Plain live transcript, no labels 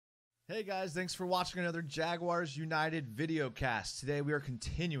Hey guys, thanks for watching another Jaguars United video cast. Today we are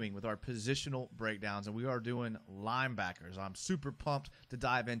continuing with our positional breakdowns and we are doing linebackers. I'm super pumped to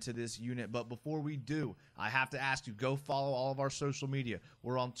dive into this unit, but before we do, I have to ask you, go follow all of our social media.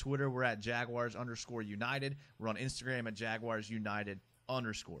 We're on Twitter, we're at Jaguars_United. We're on Instagram at JaguarsUnited_.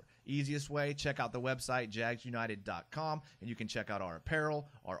 Easiest way, check out the website jagsunited.com and you can check out our apparel,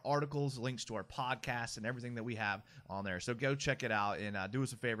 our articles, links to our podcasts, and everything that we have on there. So go check it out and do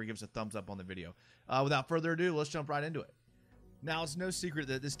us a favor, give us a thumbs up on the video. Without further ado, let's jump right into it. Now, it's no secret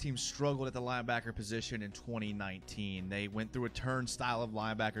that this team struggled at the linebacker position in 2019. They went through a turnstile of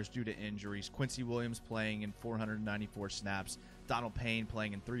linebackers due to injuries. Quincy Williams playing in 494 snaps, Donald Payne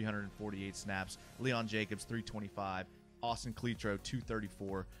playing in 348 snaps, Leon Jacobs 325, Austin Cletro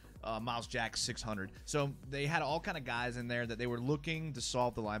 234, Miles Jack 600. So they had all kind of guys in there that they were looking to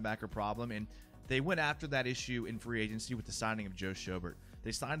solve the linebacker problem, and they went after that issue in free agency with the signing of Joe Schobert.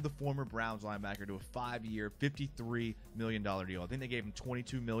 They signed the former Browns linebacker to a 5-year, $53 million deal. I think they gave him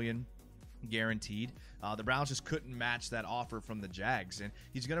 $22 million guaranteed. The Browns just couldn't match that offer from the Jags, and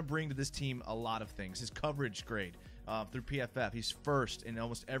he's going to bring to this team a lot of things. His coverage grade through PFF, he's first in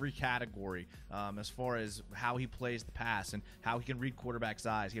almost every category as far as how he plays the pass and how he can read quarterbacks'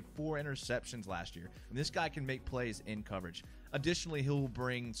 eyes. He had 4 interceptions last year, and this guy can make plays in coverage. Additionally, he'll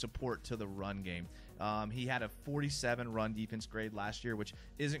bring support to the run game. He had a 47 run defense grade last year, which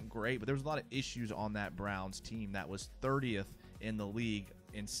isn't great, but there was a lot of issues on that Browns team that was 30th in the league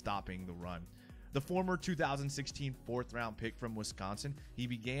in stopping the run. The former 2016 4th-round pick from Wisconsin, he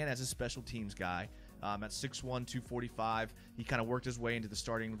began as a special teams guy at 6'1", 245. He kind of worked his way into the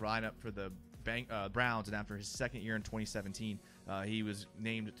starting lineup for the Browns, and after his second year in 2017, he was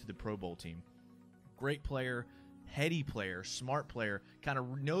named to the Pro Bowl team. Great player, heady player, smart player, kind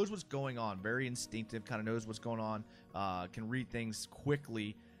of knows what's going on, very instinctive, kind of knows what's going on, can read things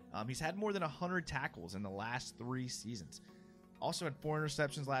quickly. He's had more than 100 tackles in the last 3 seasons. Also had 4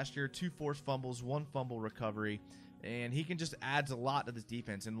 interceptions last year, 2 forced fumbles, 1 fumble recovery, and he can just adds a lot to this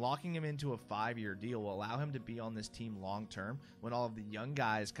defense. And locking him into a 5-year deal will allow him to be on this team long term when all of the young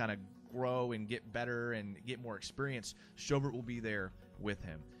guys kind of grow and get better and get more experience. Schobert will be there with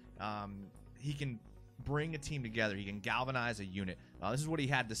him. He can bring a team together. He can galvanize a unit. This is what he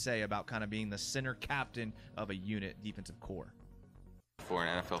had to say about kind of being the center captain of a unit defensive core. For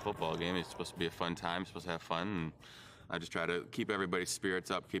an NFL football game, it's supposed to be a fun time, supposed to have fun, and I just try to keep everybody's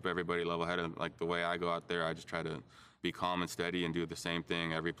spirits up, keep everybody level-headed. Like the way I go out there, I just try to be calm and steady and do the same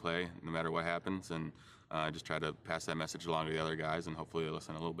thing every play, no matter what happens, and I just try to pass that message along to the other guys, and hopefully they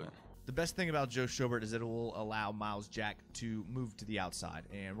listen a little bit. The best thing about Joe Schobert is that it will allow Miles Jack to move to the outside,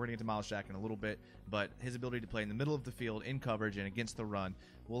 and we're going to get to Miles Jack in a little bit, but his ability to play in the middle of the field in coverage and against the run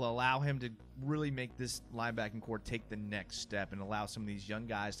will allow him to really make this linebacking core take the next step and allow some of these young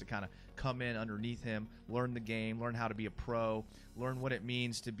guys to kind of come in underneath him, learn the game, learn how to be a pro, learn what it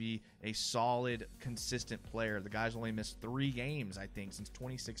means to be a solid, consistent player. The guy's only missed 3 games, I think, since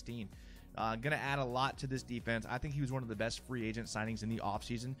 2016. Going to add a lot to this defense. I think he was one of the best free agent signings in the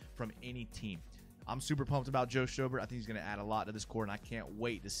offseason from any team. I'm super pumped about Joe Schobert. I think he's going to add a lot to this core, and I can't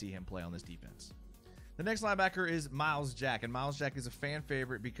wait to see him play on this defense. The next linebacker is Miles Jack, and Miles Jack is a fan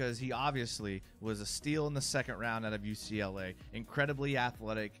favorite because he obviously was a steal in the 2nd round out of UCLA. Incredibly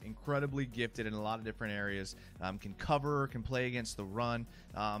athletic, incredibly gifted in a lot of different areas. Can cover, can play against the run.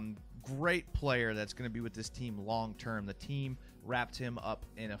 Great player that's going to be with this team long term. The team wrapped him up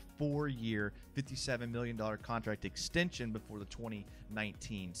in a 4-year, $57 million contract extension before the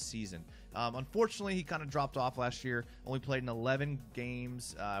 2019 season. Unfortunately, he kind of dropped off last year, only played in 11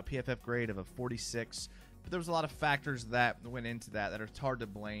 games, PFF grade of a 46. But there was a lot of factors that went into that it's hard to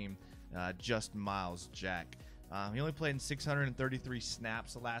blame just Miles Jack. He only played in 633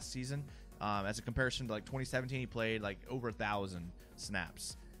 snaps last season. As a comparison to like 2017, he played like over 1,000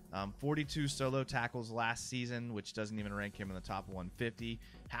 snaps. 42 solo tackles last season, which doesn't even rank him in the top 150.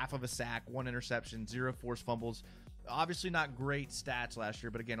 Half of a sack, 1 interception, 0 forced fumbles. Obviously not great stats last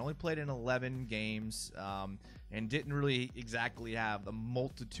year, but again, only played in 11 games and didn't really exactly have the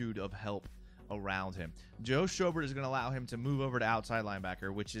multitude of help around him. Joe Schobert is going to allow him to move over to outside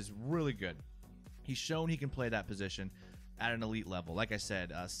linebacker, which is really good. He's shown he can play that position at an elite level. Like I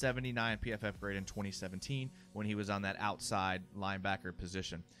said, 79 PFF grade in 2017 when he was on that outside linebacker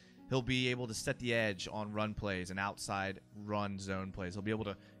position. He'll be able to set the edge on run plays and outside run zone plays. He'll be able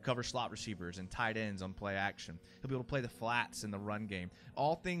to cover slot receivers and tight ends on play action. He'll be able to play the flats in the run game.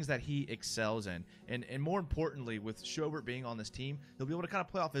 All things that he excels in. And more importantly, with Schobert being on this team, he'll be able to kind of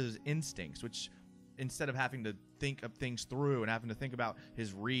play off his instincts, which instead of having to think of things through and having to think about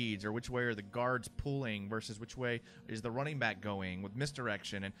his reads or which way are the guards pulling versus which way is the running back going with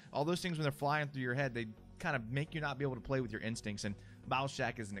misdirection and all those things when they're flying through your head, they kind of make you not be able to play with your instincts. And Miles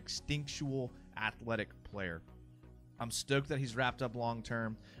Jack is an instinctual athletic player. I'm stoked that he's wrapped up long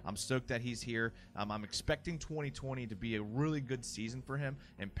term. I'm stoked that he's here. I'm expecting 2020 to be a really good season for him,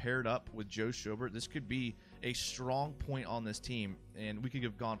 and paired up with Joe Schobert, this could be a strong point on this team, and we could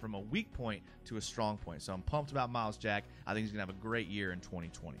have gone from a weak point to a strong point. So I'm pumped about Miles Jack. I think he's going to have a great year in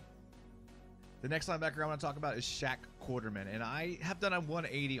 2020. The next linebacker I want to talk about is Shaq Quarterman, and I have done a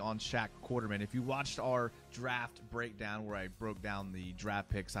 180 on Shaq Quarterman. If you watched our draft breakdown where I broke down the draft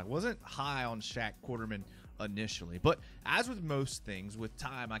picks, I wasn't high on Shaq Quarterman initially, but as with most things, with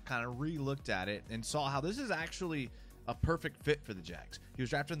time, I kind of re-looked at it and saw how this is actually a perfect fit for the Jags. He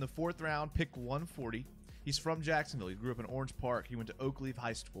was drafted in the 4th round, pick 140. He's from Jacksonville. He grew up in Orange Park. He went to Oak Leaf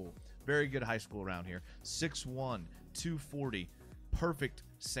High School. Very good high school around here. 6'1", 240. Perfect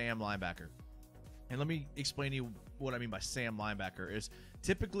Sam linebacker. And let me explain to you what I mean by Sam linebacker is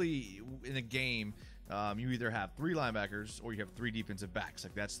typically in a game, you either have 3 linebackers or you have 3 defensive backs.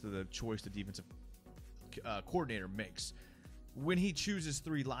 Like that's the choice the defensive coordinator makes. When he chooses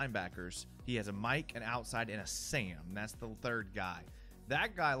 3 linebackers, he has a Mike, an outside, and a Sam. That's the 3rd guy.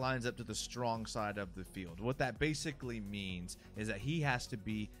 That guy lines up to the strong side of the field. What that basically means is that he has to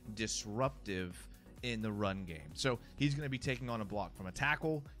be disruptive in the run game. So he's going to be taking on a block from a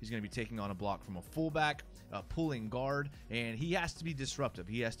tackle. He's going to be taking on a block from a fullback, a pulling guard, and he has to be disruptive.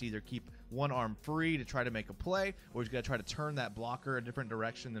 He has to either keep one arm free to try to make a play, or he's got to try to turn that blocker a different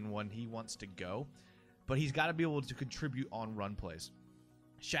direction than one he wants to go. But he's got to be able to contribute on run plays.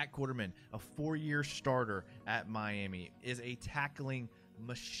 Shaq Quarterman, a 4-year starter at Miami, is a tackling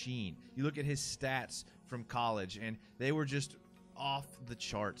machine. You look at his stats from college, and they were just off the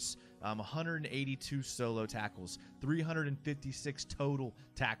charts. 182 solo tackles, 356 total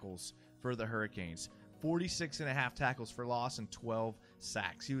tackles for the Hurricanes, 46.5 tackles for loss, and 12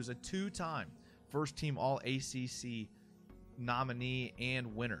 sacks. He was a 2-time first-team All-ACC nominee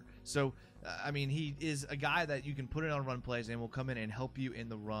and winner. So, I mean, he is a guy that you can put it on run plays and will come in and help you in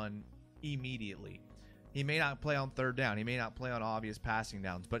the run immediately. He may not play on 3rd down. He may not play on obvious passing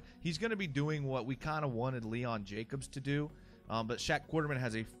downs, but he's going to be doing what we kind of wanted Leon Jacobs to do. But Shaq Quarterman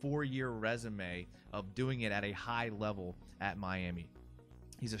has a 4-year resume of doing it at a high level at Miami.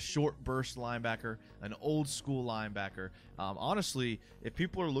 He's a short burst linebacker, an old school linebacker. Honestly, if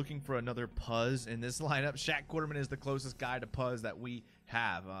people are looking for another Puz in this lineup, Shaq Quarterman is the closest guy to Puz that we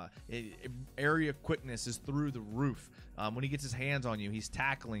have. Area quickness is through the roof. When he gets his hands on you, he's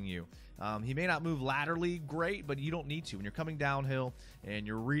tackling you. He may not move laterally great, but you don't need to. When you're coming downhill and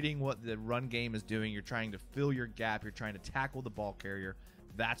you're reading what the run game is doing, you're trying to fill your gap, you're trying to tackle the ball carrier.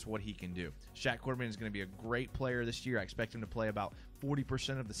 That's what he can do. Shaq Quarterman is going to be a great player this year. I expect him to play about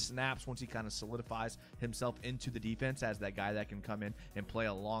 40% of the snaps once he kind of solidifies himself into the defense as that guy that can come in and play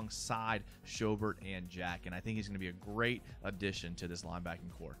alongside Schobert and Jack. And I think he's going to be a great addition to this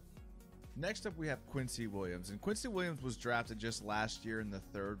linebacking core. Next up, we have Quincy Williams. And Quincy Williams was drafted just last year in the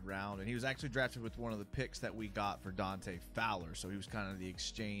 3rd round. And he was actually drafted with one of the picks that we got for Dante Fowler. So he was kind of the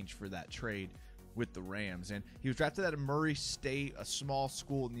exchange for that trade with the Rams. And he was drafted at Murray State, a small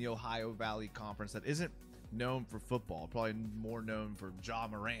school in the Ohio Valley Conference that isn't known for football, probably more known for Ja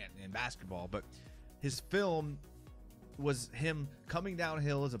Morant in basketball. But his film was him coming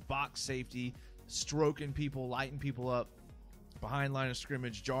downhill as a box safety, stroking people, lighting people up behind line of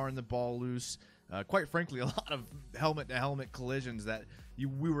scrimmage, jarring the ball loose. Quite frankly, a lot of helmet-to-helmet collisions that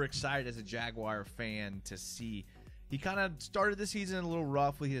we were excited as a Jaguar fan to see. He kind of started the season a little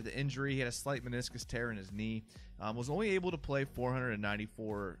rough. He had the injury. He had a slight meniscus tear in his knee. Was only able to play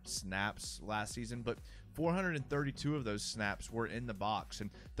 494 snaps last season, but 432 of those snaps were in the box, and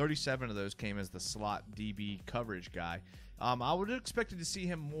 37 of those came as the slot DB coverage guy. I would have expected to see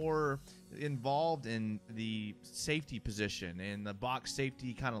him more involved in the safety position and the box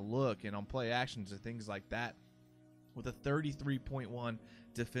safety kind of look and on play actions and things like that. With a 33.1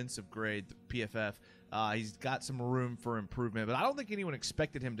 defensive grade, PFF, he's got some room for improvement, but I don't think anyone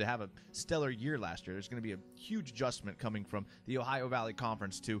expected him to have a stellar year last year. There's going to be a huge adjustment coming from the Ohio Valley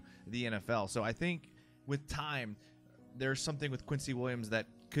Conference to the NFL. So I think with time, there's something with Quincy Williams that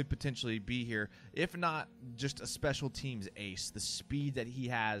could potentially be here, if not just a special teams ace. The speed that he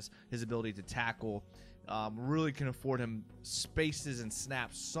has, his ability to tackle, really can afford him spaces and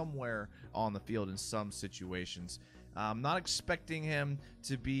snaps somewhere on the field in some situations. I'm not expecting him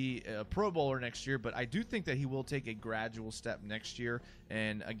to be a Pro Bowler next year, but I do think that he will take a gradual step next year.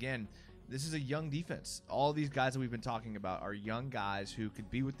 And again, this is a young defense. All these guys that we've been talking about are young guys who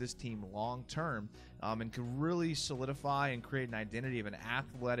could be with this team long term, and could really solidify and create an identity of an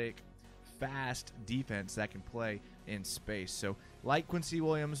athletic, fast defense that can play in space. So like Quincy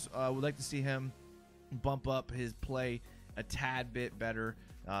Williams, would like to see him bump up his play a tad bit better,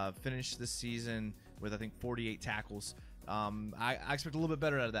 finish the season with I think 48 tackles. I expect a little bit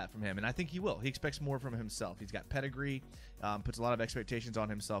better out of that from him, and I think he will. He expects more from himself. He's got pedigree, puts a lot of expectations on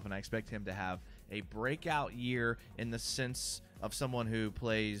himself, and I expect him to have a breakout year in the sense of someone who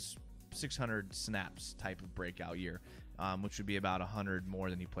plays 600 snaps type of breakout year, which would be about 100 more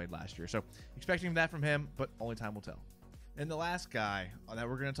than he played last year. So expecting that from him, but only time will tell. And the last guy that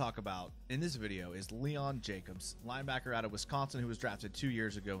we're going to talk about in this video is Leon Jacobs, linebacker out of Wisconsin, who was drafted 2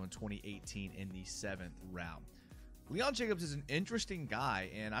 years ago in 2018 in the 7th round. Leon Jacobs is an interesting guy,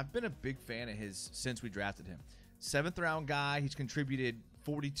 and I've been a big fan of his since we drafted him. 7th round guy. He's contributed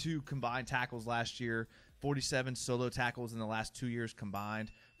 42 combined tackles last year, 47 solo tackles in the last 2 years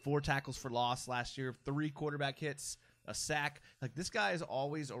combined, 4 tackles for loss last year, 3 quarterback hits, a sack. Like, this guy is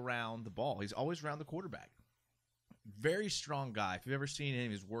always around the ball. He's always around the quarterback. Very strong guy. If you've ever seen any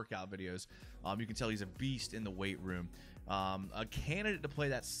of his workout videos, you can tell he's a beast in the weight room. A candidate to play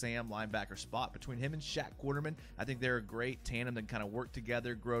that Sam linebacker spot. Between him and Shaq Quarterman, I think they're a great tandem that kind of work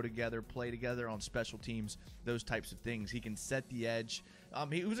together, grow together, play together on special teams, those types of things. He can set the edge.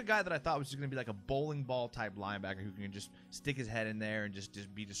 He was a guy that I thought was just going to be like a bowling ball type linebacker who can just stick his head in there and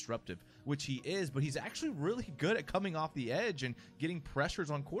just be disruptive, which he is, but he's actually really good at coming off the edge and getting pressures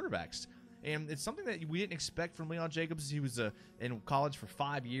on quarterbacks. And it's something that we didn't expect from Leon Jacobs. He was in college for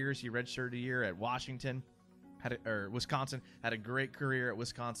 5 years. He redshirted a year at Wisconsin, had a great career at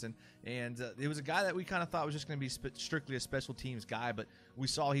Wisconsin. And it was a guy that we kind of thought was just going to be strictly a special teams guy, but we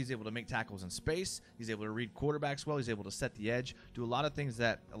saw he's able to make tackles in space. He's able to read quarterbacks well. He's able to set the edge, do a lot of things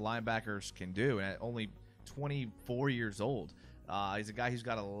that linebackers can do. And at only 24 years old, he's a guy who's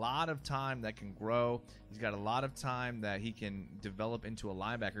got a lot of time that can grow. He's got a lot of time that he can develop into a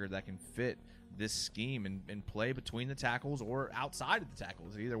linebacker that can fit this scheme and play between the tackles or outside of the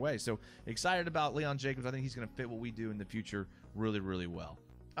tackles, either way. So excited about Leon Jacobs. I think he's going to fit what we do in the future really, really well.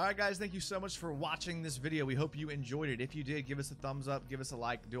 All right, guys, thank you so much for watching this video. We hope you enjoyed it. If you did, give us a thumbs up, give us a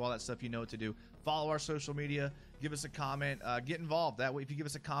like, do all that stuff you know what to do. Follow our social media, give us a comment, get involved. That way, if you give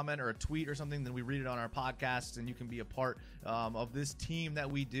us a comment or a tweet or something, then we read it on our podcasts, and you can be a part of this team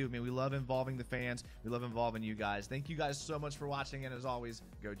that we do. I mean, we love involving the fans. We love involving you guys. Thank you guys so much for watching, and as always,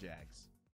 go Jags.